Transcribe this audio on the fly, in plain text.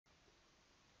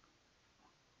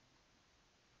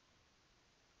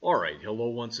All right, hello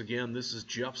once again. This is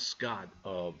Jeff Scott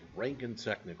of Rankin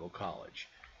Technical College,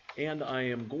 and I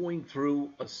am going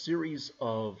through a series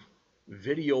of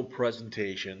video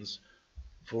presentations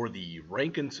for the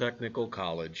Rankin Technical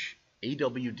College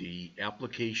AWD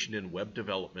Application and Web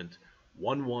Development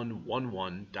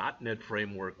 1111.NET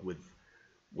Framework with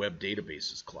Web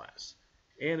Databases class.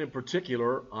 And in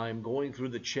particular, I'm going through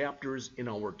the chapters in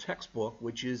our textbook,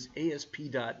 which is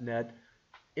ASP.NET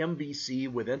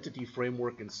MVC with Entity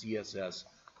Framework and CSS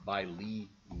by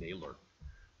Naylor.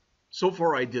 So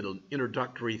far I did an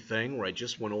introductory thing where I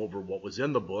just went over what was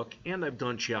in the book, and I've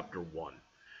done Chapter 1,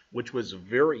 which was a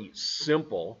very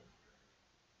simple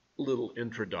little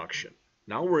introduction.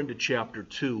 Now we're into Chapter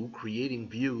 2, creating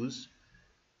views,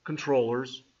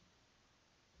 controllers,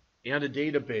 and a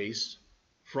database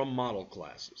from model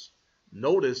classes.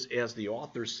 Notice, as the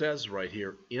author says right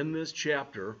here, in this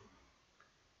chapter,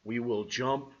 we will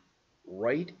jump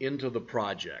right into the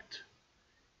project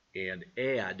and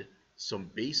add some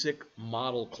basic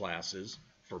model classes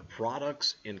for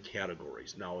products and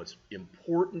categories. Now, it's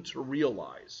important to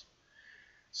realize,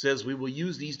 it says we will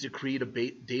use these to create a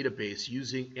database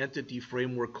using Entity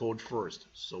Framework code first.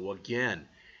 So again,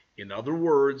 in other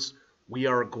words, we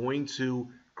are going to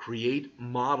create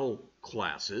model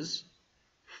classes.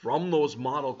 From those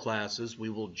model classes, we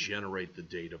will generate the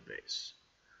database.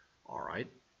 All right.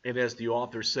 And as the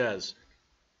author says,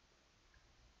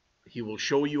 he will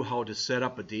show you how to set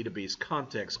up a database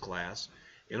context class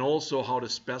and also how to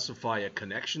specify a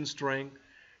connection string,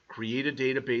 create a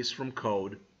database from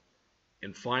code,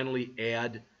 and finally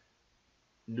add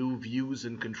new views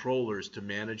and controllers to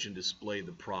manage and display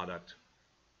the product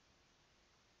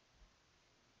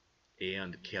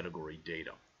and category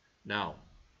data. Now,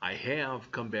 I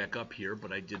have come back up here,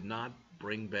 but I did not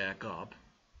bring back up.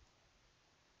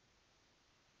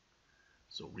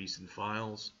 So recent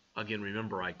files. Again,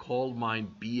 remember I called mine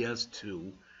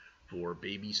BS2 for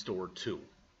Baby Store 2.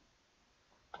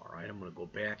 All right, I'm going to go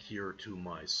back here to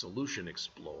my Solution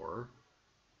Explorer,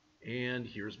 and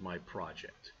here's my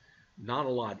project. Not a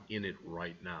lot in it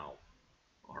right now.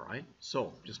 All right, so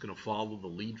I'm just going to follow the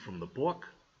lead from the book.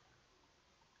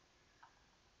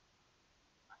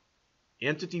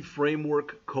 Entity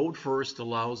Framework code first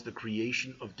allows the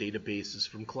creation of databases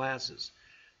from classes.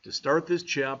 To start this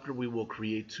chapter, we will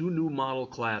create two new model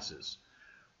classes.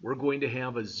 We're going to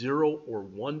have a 0 or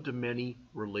 1-to-many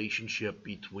relationship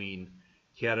between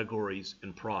categories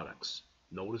and products.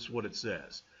 Notice what it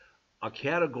says. A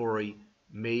category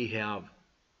may have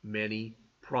many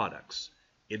products.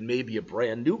 It may be a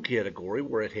brand new category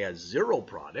where it has 0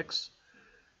 products,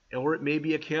 or it may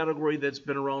be a category that's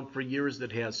been around for years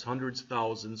that has hundreds,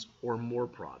 thousands, or more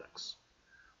products.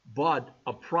 But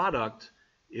a product,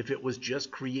 if it was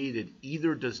just created,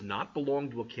 either does not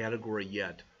belong to a category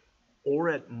yet, or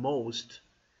at most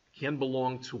can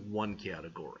belong to one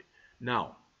category.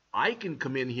 Now, I can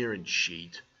come in here and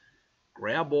cheat,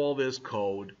 grab all this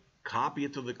code, copy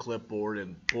it to the clipboard,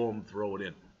 and boom, throw it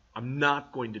in. I'm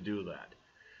not going to do that.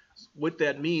 What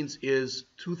that means is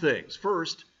two things.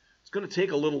 First, it's going to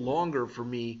take a little longer for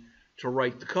me to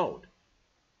write the code.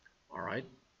 All right?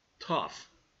 Tough.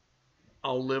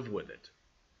 I'll live with it.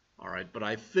 All right, but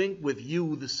I think with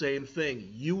you the same thing.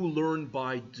 You learn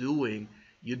by doing.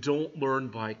 You don't learn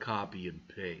by copy and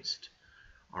paste.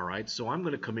 All right, so I'm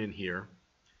going to come in here,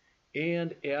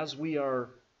 and as we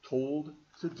are told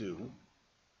to do,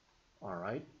 all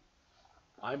right,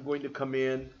 I'm going to come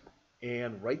in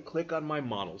and right-click on my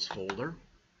models folder.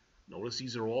 Notice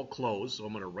these are all closed, so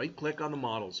I'm going to right-click on the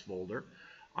models folder.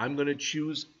 I'm going to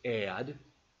choose Add,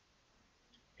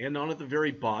 and down at the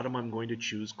very bottom, I'm going to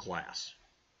choose Class.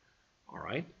 All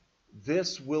right,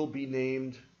 this will be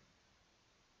named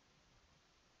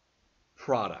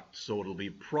product, so it'll be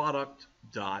product.cs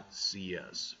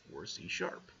or C#.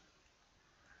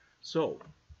 So,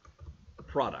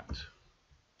 product,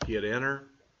 hit enter,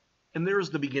 and there's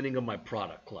the beginning of my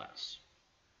product class.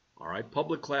 All right,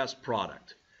 public class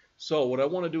product. So what I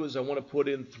want to do is I want to put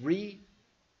in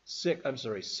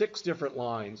six different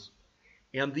lines,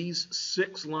 and these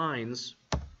 6 lines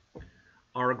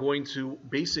are going to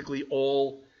basically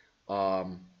all, they're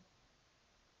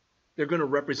going to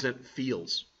represent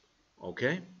fields,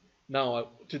 okay? Now,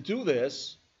 to do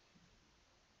this,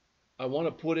 I want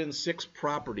to put in 6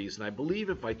 properties, and I believe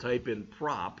if I type in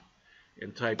prop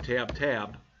and type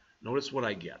tab, notice what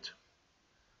I get.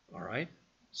 All right?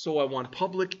 So I want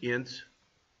public int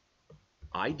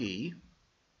ID.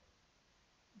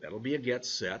 That'll be a get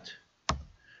set.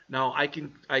 Now, I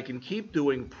can keep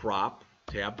doing prop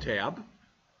tab.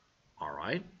 All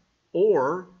right.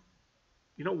 Or,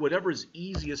 you know, whatever's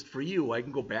easiest for you, I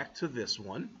can go back to this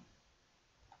one.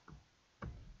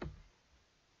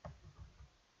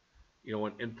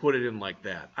 and put it in like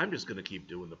that. I'm just going to keep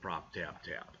doing the prop tab.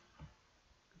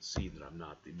 See that I'm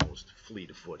not the most fleet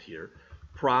of foot here.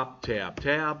 Prop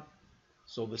tab.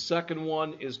 So the second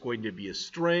one is going to be a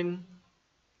string,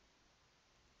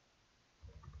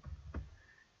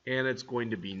 and it's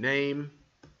going to be name.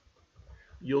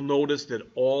 You'll notice that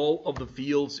all of the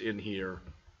fields in here,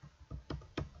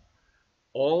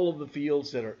 all of the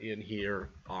fields that are in here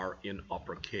are in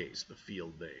uppercase, the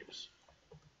field names.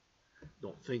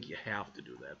 Don't think you have to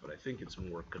do that, but I think it's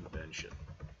more convention.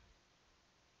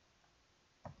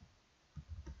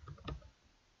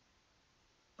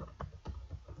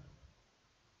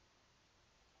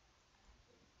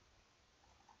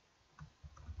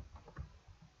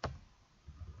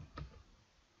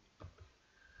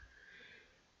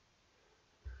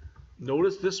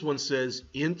 Notice this one says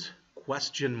int ?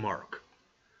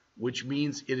 Which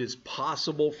means it is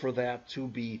possible for that to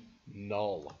be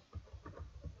null.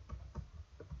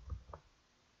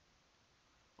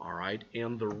 All right,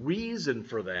 and the reason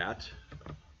for that,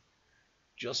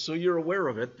 just so you're aware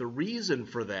of it, the reason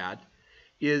for that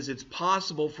is it's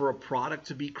possible for a product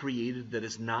to be created that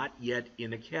is not yet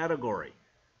in a category.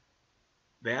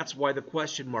 That's why the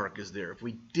question mark is there. If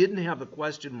we didn't have the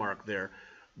question mark there,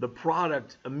 the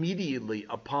product immediately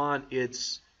upon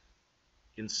its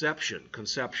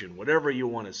conception, whatever you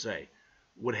want to say,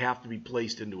 would have to be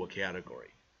placed into a category.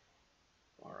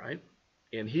 All right?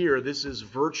 And here, this is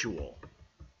virtual.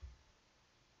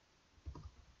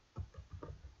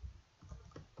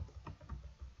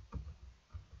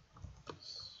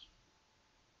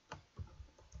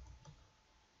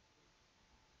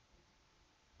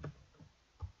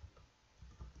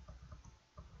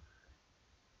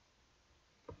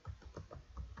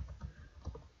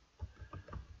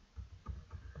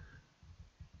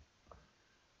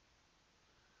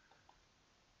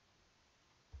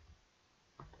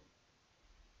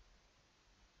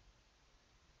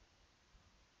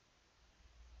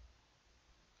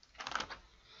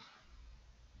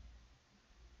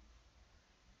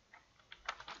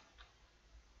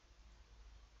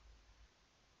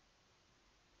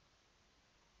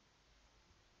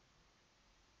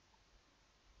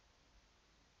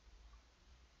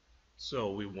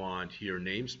 So we want here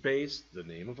namespace, the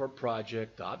name of our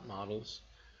project, .models,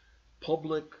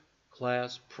 public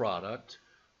class product,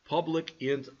 public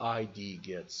int ID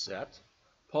gets set,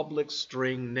 public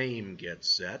string name gets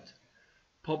set,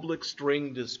 public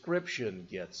string description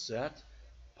gets set,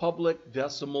 public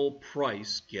decimal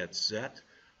price gets set,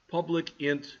 public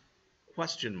int ?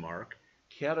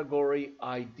 category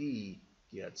ID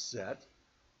gets set,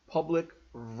 public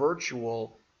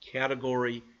virtual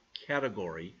category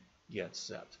gets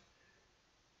set.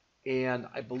 And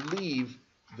I believe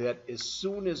that as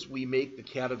soon as we make the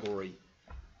category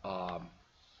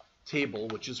table,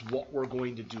 which is what we're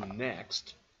going to do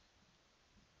next,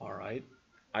 all right,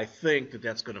 I think that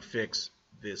that's going to fix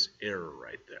this error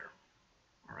right there.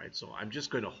 All right, so I'm just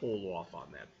going to hold off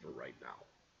on that for right now.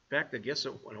 In fact, I guess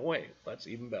it went away. That's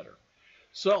even better.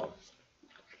 So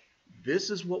this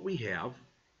is what we have,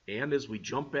 and as we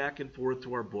jump back and forth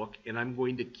to our book, and I'm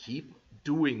going to keep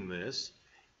doing this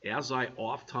as I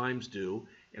oftentimes do,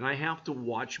 and I have to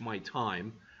watch my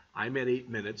time. I'm at 8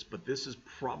 minutes, but this is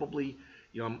probably,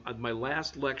 my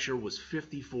last lecture was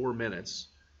 54 minutes,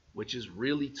 which is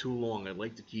really too long. I'd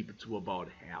like to keep it to about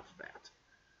half that.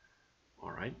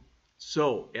 All right.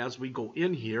 So as we go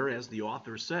in here, as the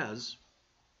author says,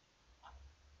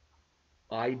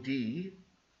 ID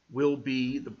will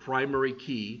be the primary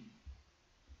key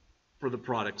for the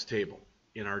products table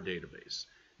in our database.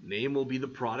 Name will be the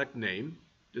product name.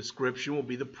 Description will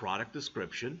be the product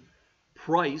description.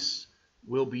 Price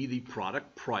will be the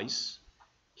product price.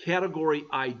 Category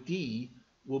ID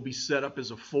will be set up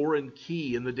as a foreign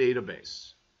key in the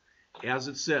database. As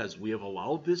it says, we have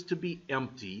allowed this to be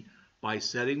empty by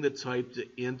setting the type to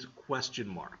int ?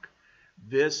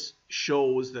 This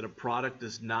shows that a product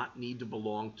does not need to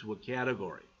belong to a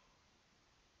category.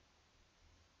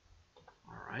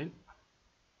 All right.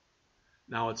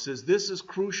 Now it says this is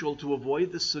crucial to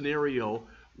avoid the scenario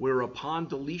where upon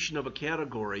deletion of a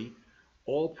category,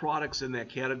 all products in that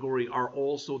category are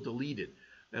also deleted.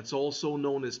 That's also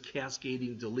known as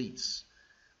cascading deletes,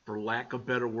 for lack of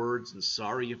better words, and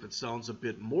sorry if it sounds a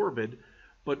bit morbid,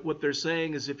 but what they're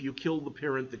saying is if you kill the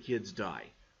parent, the kids die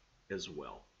as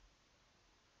well.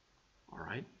 All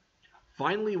right.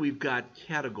 Finally, we've got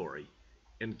category,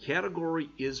 and category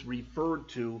is referred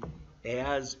to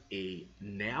as a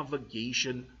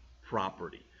navigation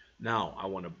property. Now, I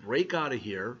want to break out of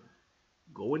here,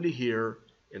 go into here,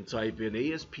 and type in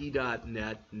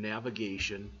ASP.NET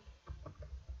navigation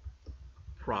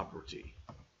property.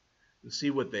 and see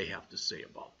what they have to say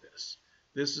about this.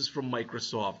 This is from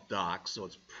Microsoft Docs, so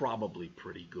it's probably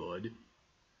pretty good.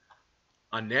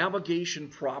 A navigation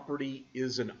property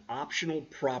is an optional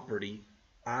property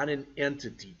on an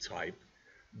entity type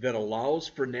that allows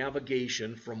for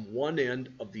navigation from one end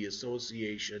of the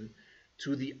association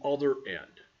to the other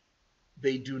end.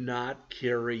 They do not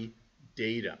carry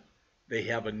data. They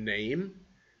have a name.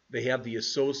 They have the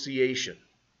association.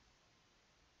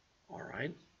 All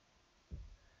right?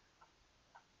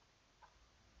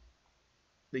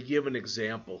 They give an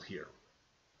example here.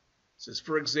 It says,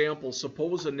 for example,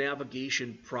 suppose a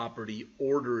navigation property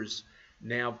orders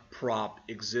navprop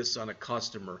exists on a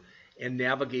customer and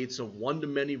navigates a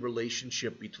one-to-many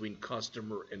relationship between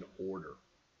customer and order.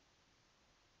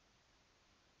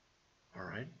 All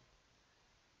right?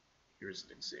 Here's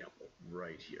an example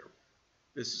right here.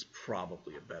 This is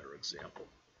probably a better example.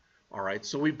 All right,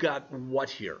 so we've got what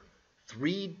here?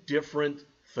 3 different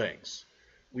things.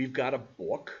 We've got a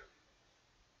book,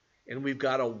 and we've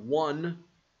got a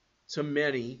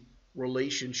one-to-many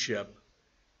relationship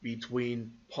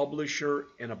between publisher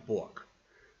and a book.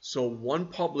 So one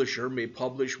publisher may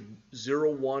publish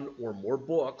 0, 1, or more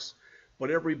books,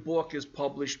 but every book is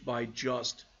published by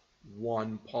just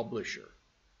one publisher.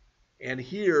 And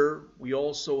here we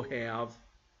also have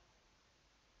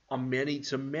a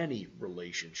many-to-many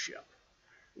relationship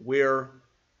where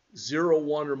 0,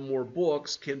 1, or more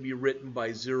books can be written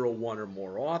by 0, 1, or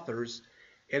more authors,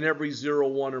 and every 0,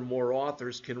 1, or more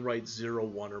authors can write 0,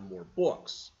 1, or more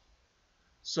books.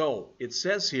 So it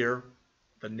says here,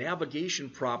 the navigation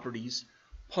properties,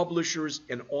 publishers,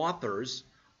 and authors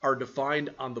are defined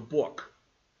on the book.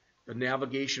 The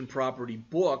navigation property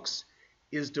books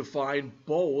is defined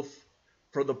both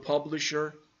for the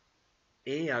publisher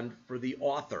and for the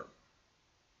author.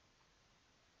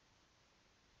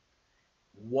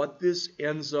 What this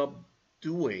ends up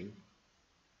doing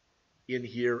in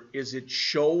here is it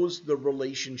shows the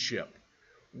relationship.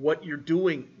 What you're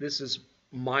doing, this is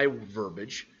my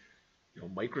verbiage. You know,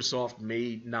 Microsoft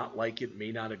may not like it,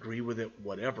 may not agree with it,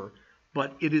 whatever,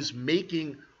 but it is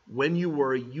making, when you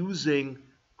are using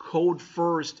code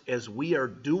first as we are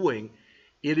doing,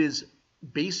 it is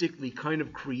basically kind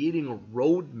of creating a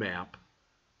roadmap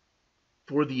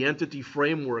for the entity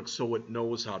framework so it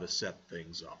knows how to set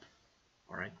things up.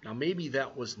 All right, now maybe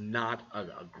that was not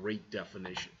a great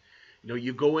definition. You know,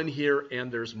 you go in here and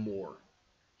there's more.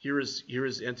 Here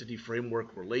is entity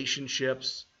framework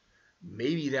relationships.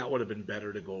 Maybe that would have been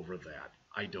better to go over that.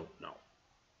 I don't know.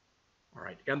 All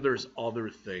right, and there's other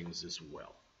things as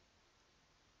well.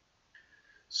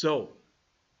 So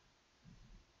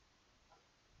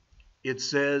it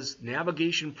says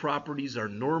navigation properties are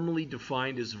normally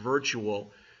defined as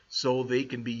virtual, so they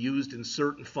can be used in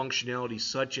certain functionalities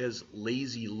such as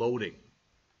lazy loading.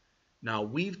 Now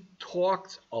we've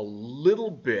talked a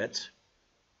little bit,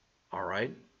 all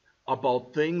right,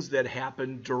 about things that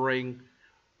happen during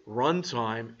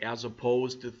runtime as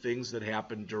opposed to things that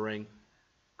happen during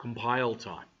compile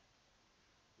time.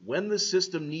 When the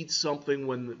system needs something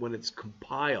when it's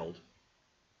compiled,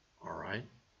 all right,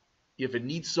 if it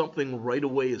needs something right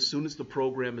away as soon as the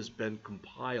program has been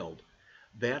compiled,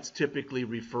 that's typically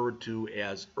referred to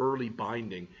as early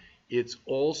binding. It's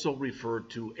also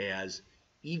referred to as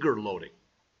eager loading.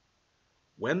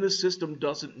 When the system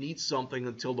doesn't need something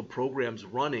until the program's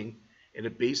running and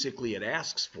it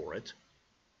asks for it,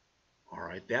 all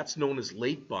right, that's known as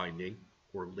late binding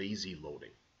or lazy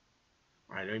loading.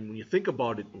 All right, I mean, when you think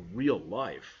about it in real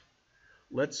life,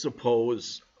 let's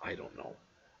suppose, I don't know,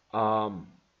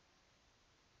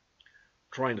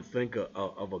 trying to think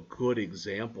of a good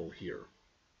example here.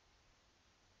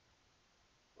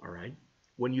 All right,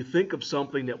 when you think of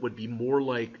something that would be more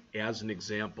like, as an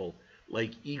example,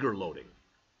 like eager loading,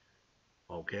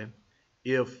 okay,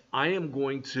 if I am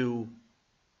going to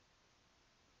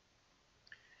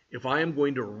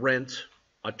rent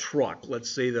a truck,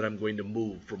 let's say that I'm going to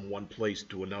move from one place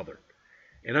to another,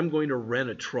 and I'm going to rent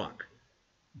a truck,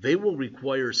 they will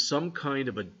require some kind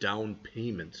of a down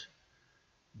payment,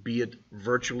 be it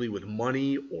virtually with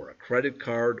money or a credit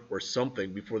card or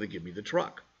something, before they give me the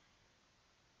truck.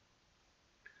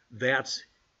 That's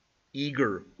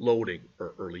eager loading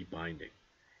or early binding.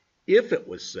 If it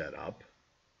was set up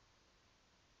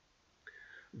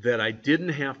that I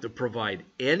didn't have to provide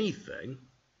anything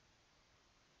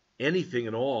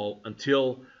at all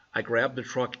until I grabbed the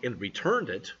truck and returned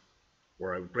it,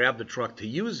 or I grabbed the truck to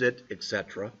use it,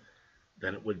 etc.,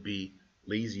 then it would be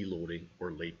lazy loading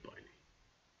or late binding.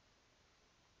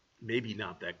 Maybe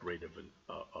not that great of an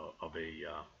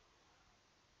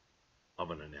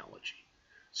analogy.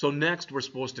 So next we're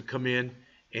supposed to come in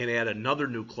and add another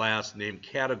new class named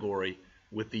category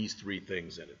with these three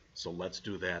things in it. So let's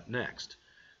do that next.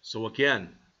 So again,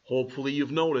 hopefully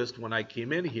you've noticed when I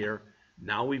came in here,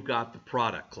 now we've got the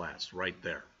product class right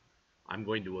there. I'm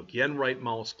going to again right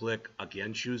mouse click,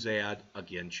 again choose add,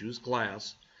 again choose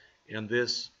class, and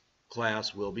this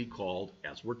class will be called,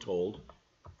 as we're told,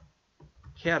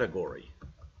 category.cs.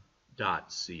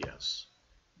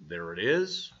 There it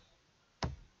is.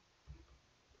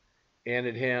 And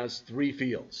it has three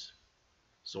fields.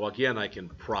 So again, I can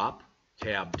prop,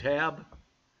 tab, tab,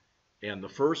 and the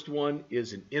first one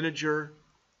is an integer,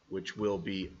 which will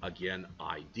be, again,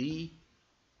 ID,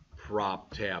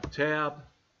 prop, tab, tab.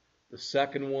 The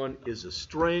second one is a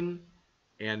string,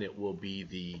 and it will be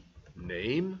the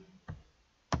name.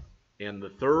 And the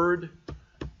third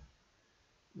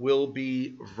will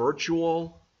be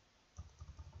virtual,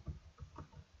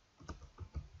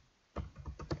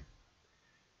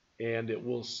 and it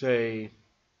will say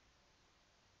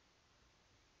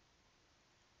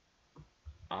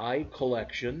I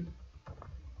collection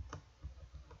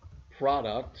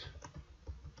product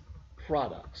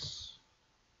products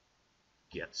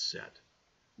get set.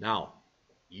 Now,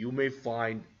 you may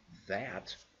find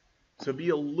that to be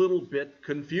a little bit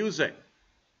confusing.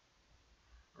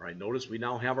 All right, notice we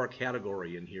now have our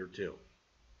category in here too.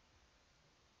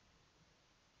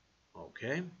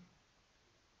 Okay.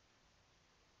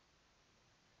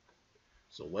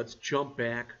 So let's jump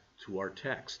back to our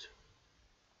text.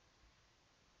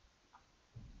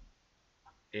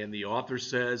 And the author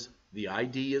says the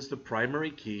ID is the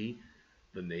primary key,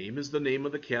 the name is the name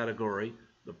of the category,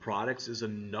 the products is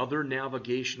another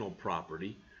navigational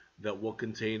property that will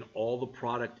contain all the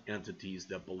product entities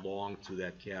that belong to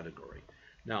that category.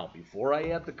 Now, before I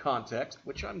add the context,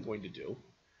 which I'm going to do,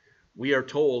 we are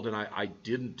told, and I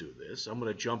didn't do this, I'm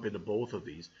going to jump into both of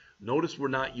these. Notice we're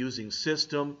not using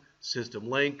system, system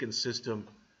link, and system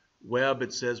web.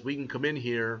 It says we can come in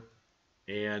here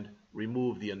and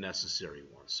remove the unnecessary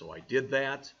ones. So I did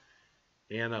that,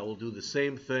 and I will do the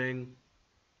same thing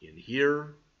in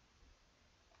here.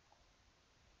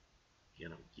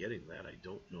 Again, I'm getting that. I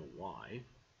don't know why.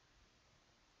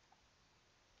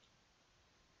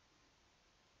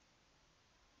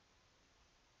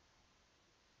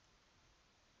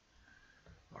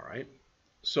 All right.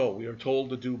 So we are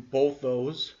told to do both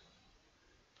those.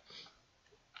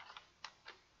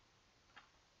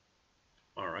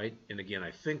 All right. And again,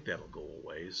 I think that'll go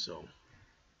away. So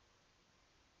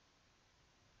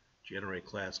generate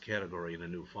class category in a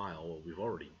new file. Well, we've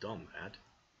already done that.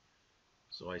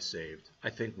 So I saved. I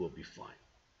think we'll be fine.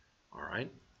 All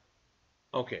right.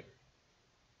 Okay.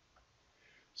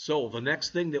 So the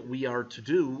next thing that we are to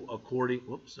do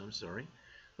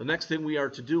the next thing we are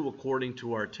to do according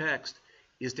to our text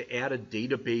is to add a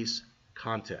database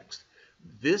context.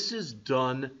 This is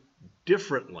done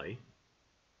differently.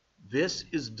 This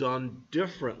is done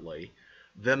differently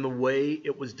than the way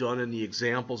it was done in the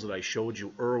examples that I showed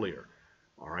you earlier.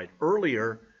 All right.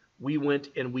 Earlier, we went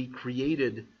and we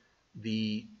created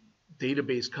the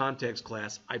database context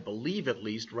class, I believe at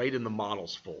least, right in the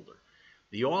models folder.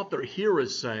 The author here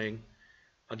is saying,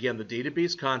 again, the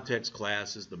database context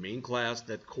class is the main class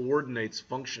that coordinates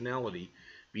functionality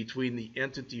between the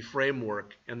entity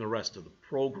framework and the rest of the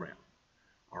program.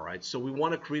 All right, so we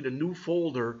want to create a new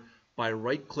folder by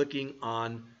right-clicking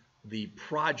on the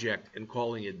project and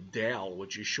calling it DAL,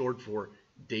 which is short for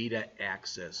Data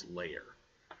Access Layer.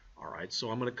 All right, so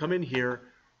I'm going to come in here,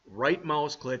 right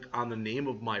mouse click on the name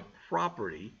of my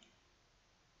property,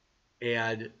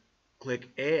 click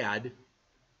Add,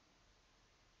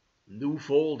 New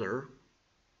Folder,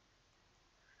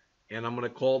 and I'm going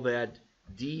to call that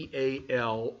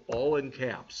DAL, all in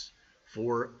caps,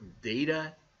 for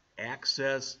Data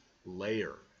Access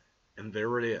Layer. And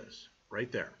there it is,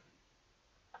 right there.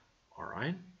 All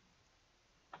right.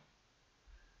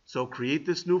 So create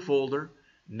this new folder.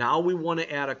 Now we want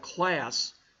to add a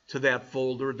class to that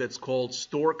folder that's called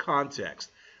Store Context.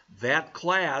 That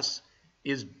class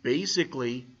is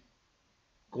basically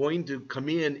going to come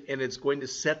in and it's going to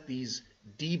set these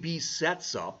DB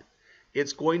sets up.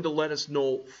 It's going to let us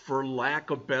know, for lack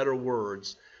of better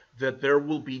words, that there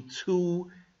will be two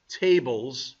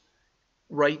tables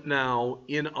right now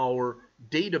in our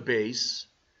database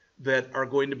that are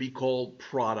going to be called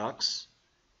products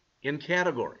and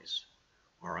categories.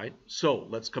 All right, so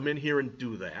let's come in here and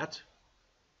do that.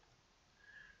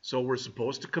 So we're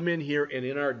supposed to come in here and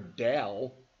in our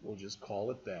DAL, we'll just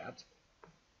call it that,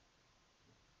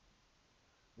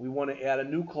 we want to add a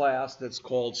new class that's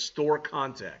called Store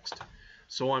Context.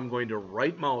 So I'm going to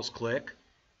right mouse click,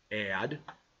 Add,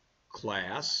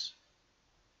 Class,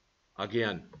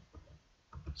 again,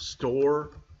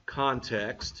 store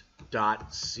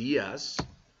context.cs.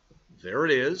 There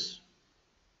it is.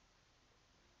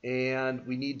 And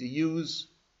we need to use,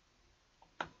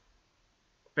 in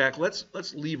fact,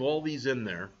 let's leave all these in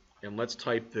there and let's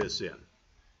type this in.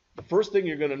 The first thing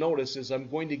you're going to notice is I'm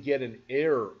going to get an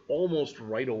error almost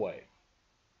right away.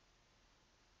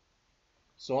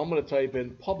 So I'm going to type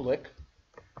in public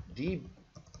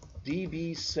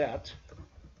db set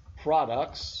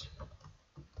products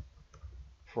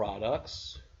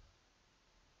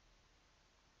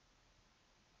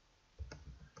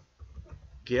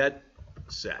get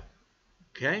set.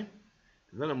 Okay?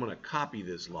 And then I'm going to copy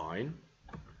this line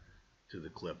to the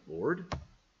clipboard.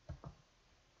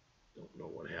 Don't know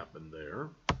what happened there.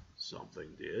 Something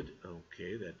did.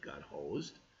 Okay, that got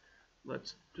hosed.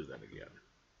 Let's do that again.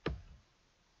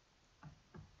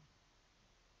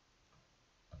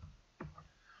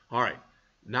 All right.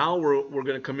 Now we're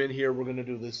going to come in here. We're going to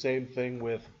do the same thing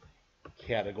with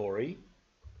category.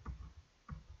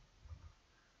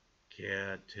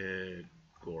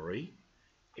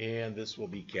 And this will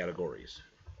be categories.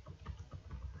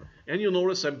 And you'll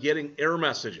notice I'm getting error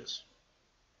messages.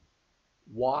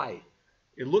 Why?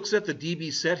 It looks at the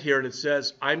DB set here and it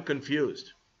says, I'm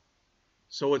confused.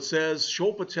 So it says,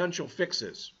 show potential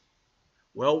fixes.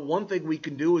 Well, one thing we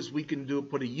can do is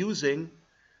put a using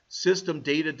system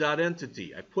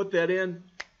data.entity. I put that in,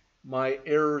 my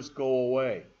errors go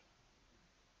away.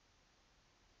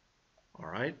 All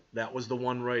right, that was the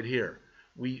one right here.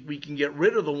 We can get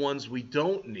rid of the ones we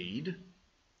don't need,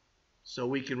 so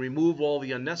we can remove all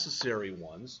the unnecessary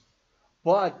ones.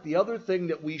 But the other thing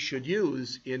that we should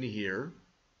use in here,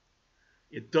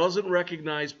 it doesn't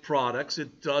recognize products,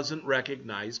 it doesn't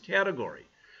recognize category.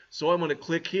 So I'm going to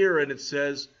click here and it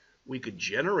says we could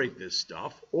generate this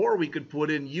stuff, or we could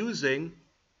put in using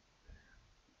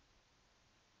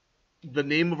the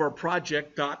name of our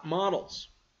project .models.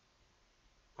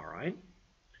 All right.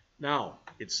 Now,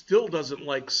 it still doesn't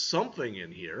like something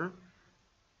in here. It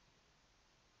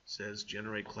says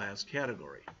generate class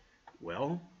category.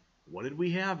 Well, what did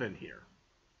we have in here?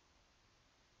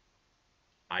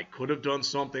 I could have done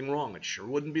something wrong. It sure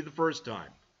wouldn't be the first time.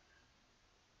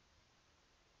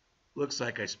 Looks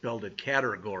like I spelled it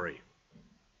category.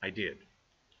 I did.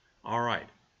 All right.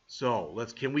 So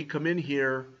can we come in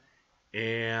here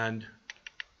and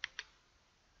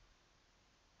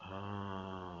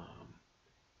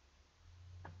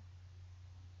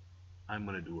I'm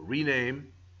going to do a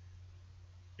rename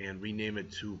and rename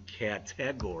it to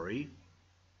category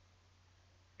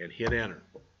and hit enter.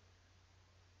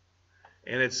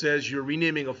 And it says you're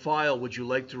renaming a file. Would you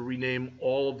like to rename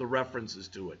all of the references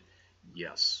to it?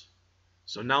 Yes.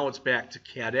 So now it's back to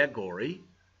category.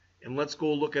 And let's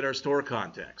go look at our store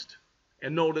context.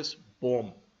 And notice,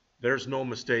 boom, there's no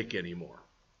mistake anymore.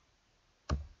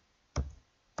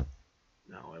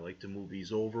 Now I like to move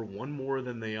these over one more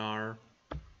than they are.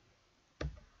 There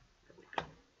we go.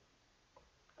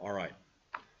 All right.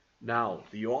 Now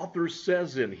the author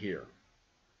says in here,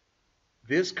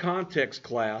 this context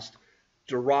class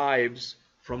derives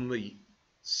from the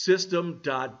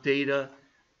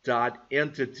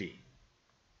system.data.entity.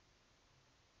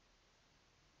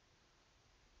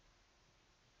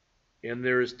 And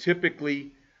there is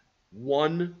typically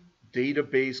one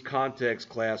database context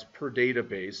class per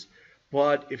database,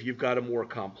 but if you've got a more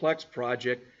complex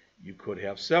project, you could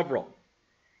have several.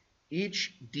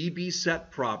 Each DB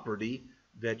set property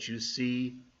that you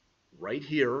see right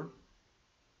here,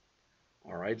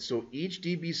 all right, so each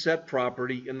DB set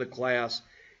property in the class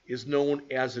is known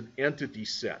as an entity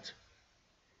set.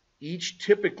 Each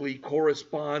typically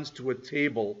corresponds to a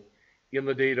table in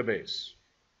the database.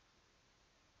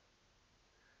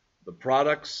 The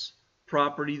products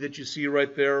property that you see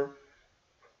right there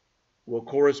will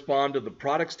correspond to the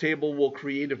products table we'll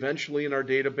create eventually in our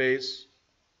database.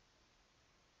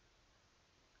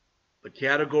 The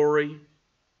category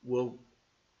will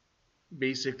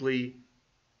basically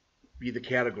be the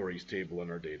categories table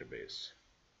in our database.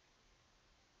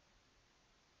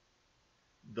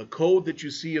 The code that you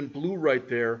see in blue right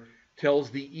there tells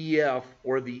the EF,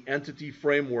 or the entity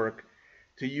framework,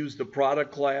 to use the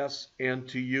product class and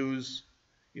to use,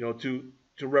 to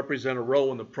represent a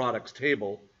row in the products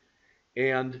table,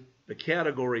 and the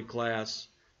category class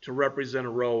to represent a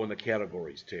row in the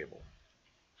categories table.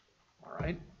 All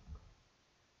right.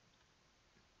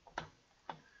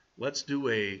 Let's do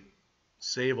a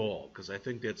save all, because I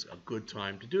think that's a good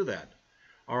time to do that.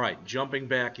 All right, jumping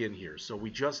back in here. So we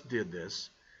just did this,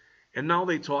 and now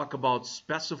they talk about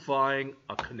specifying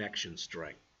a connection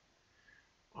string.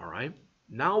 All right.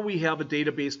 Now we have a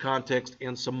database context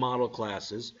and some model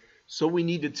classes, So we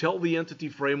need to tell the entity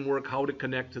framework how to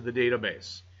connect to the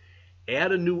database.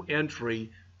 Add a new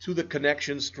entry to the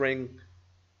connection string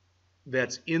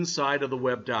that's inside of the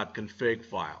web.config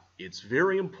file. It's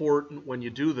very important when you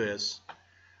do this.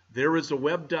 There is a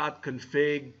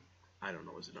web.config, I don't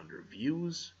know, is it under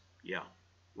views? Yeah,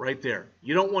 right there.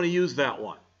 You don't want to use that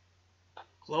one.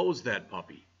 Close that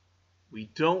puppy. We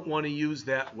don't want to use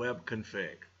that web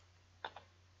config.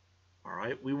 All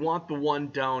right, we want the one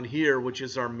down here, which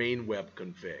is our main web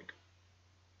config.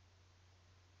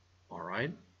 All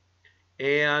right,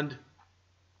 and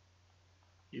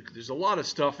there's a lot of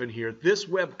stuff in here. This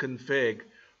web config,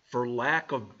 for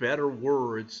lack of better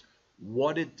words,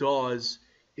 what it does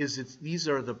is these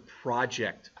are the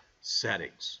project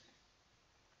settings.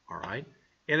 All right,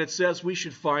 and it says we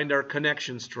should find our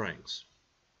connection strings.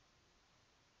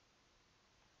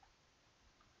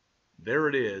 There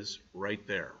it is, right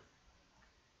there.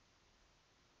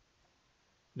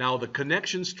 Now, the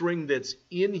connection string that's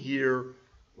in here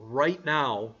right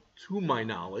now, to my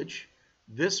knowledge,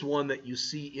 this one that you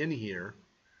see in here,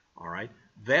 all right,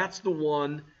 that's the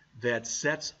one that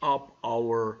sets up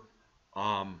our,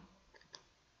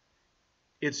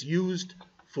 it's used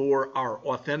for our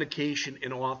authentication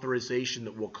and authorization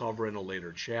that we'll cover in a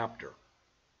later chapter.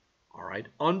 All right,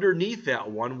 underneath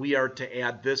that one, we are to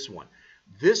add this one.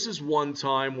 This is one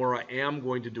time where I am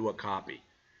going to do a copy,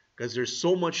 because there's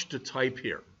so much to type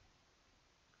here.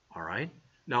 All right.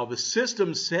 Now the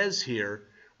system says here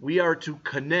we are to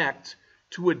connect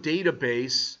to a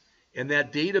database, and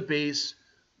that database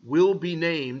will be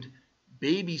named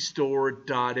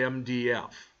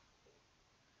babystore.mdf.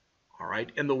 All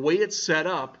right. And the way it's set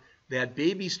up, that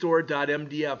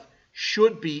babystore.mdf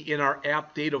should be in our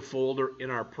app data folder in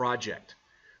our project.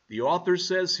 The author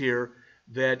says here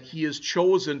that he has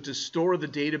chosen to store the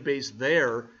database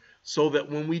there so that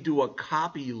when we do a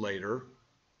copy later,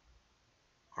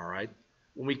 all right,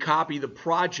 when we copy the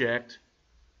project,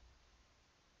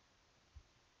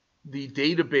 the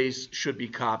database should be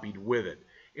copied with it.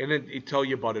 And then it tells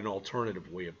you about an alternative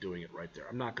way of doing it right there.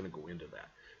 I'm not going to go into that.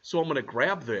 So I'm going to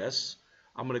grab this.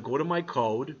 I'm going to go to my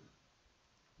code.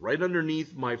 Right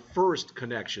underneath my first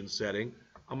connection setting,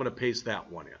 I'm going to paste that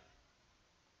one in.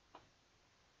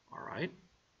 All right.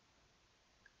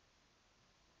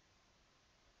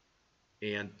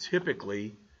 And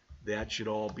typically, that should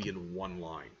all be in one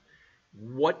line.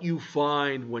 What you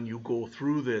find when you go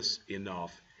through this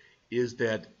enough is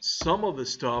that some of the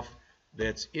stuff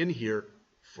that's in here,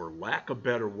 for lack of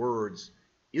better words,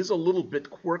 is a little bit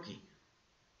quirky.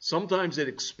 Sometimes it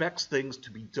expects things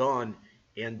to be done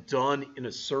and done in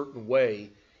a certain way.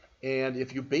 And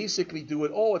if you basically do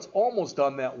it, oh, it's almost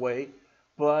done that way,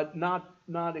 but not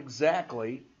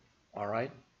exactly, all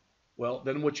right? Well,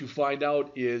 then what you find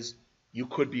out is you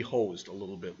could be hosed a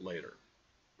little bit later,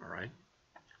 all right?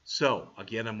 So,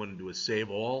 again, I'm going to do a save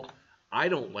all. I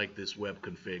don't like this web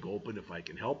config open if I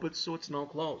can help it, so it's now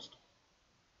closed.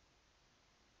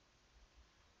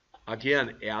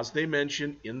 Again, as they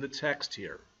mention in the text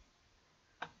here,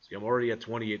 see, I'm already at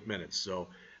 28 minutes, so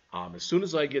as soon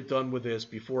as I get done with this,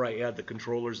 before I add the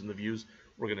controllers and the views,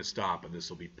 we're going to stop, and this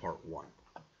will be part 1,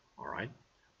 all right?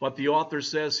 But the author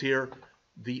says here,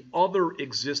 the other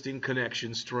existing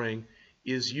connection string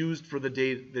is used for the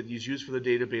data that is used for the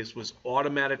database was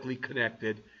automatically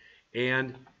connected,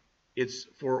 and it's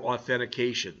for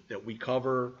authentication that we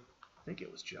cover. I think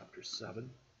it was chapter 7.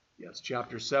 Yes,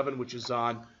 chapter 7, which is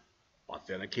on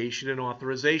authentication and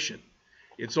authorization.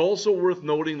 It's also worth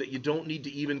noting that you don't need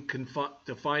to even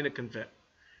define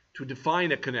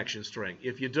a connection string.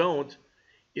 If you don't,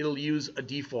 it'll use a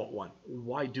default one.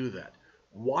 Why do that?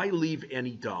 Why leave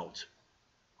any doubt?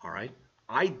 All right.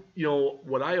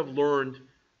 What I have learned,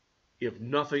 if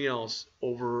nothing else,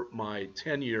 over my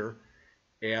tenure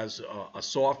as a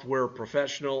software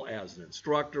professional, as an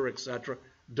instructor, etc.,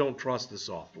 don't trust the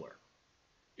software.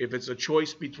 If it's a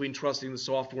choice between trusting the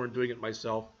software and doing it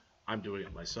myself, I'm doing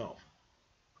it myself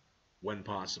when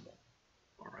possible.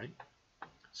 All right.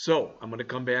 So I'm going to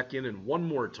come back in and one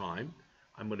more time.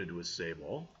 I'm going to do a save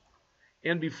all.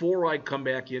 And before I come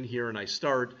back in here and I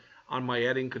start on my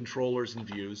adding controllers and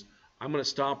views, I'm going to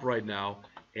stop right now,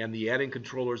 and the adding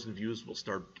controllers and views will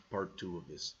start part 2 of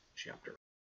this chapter.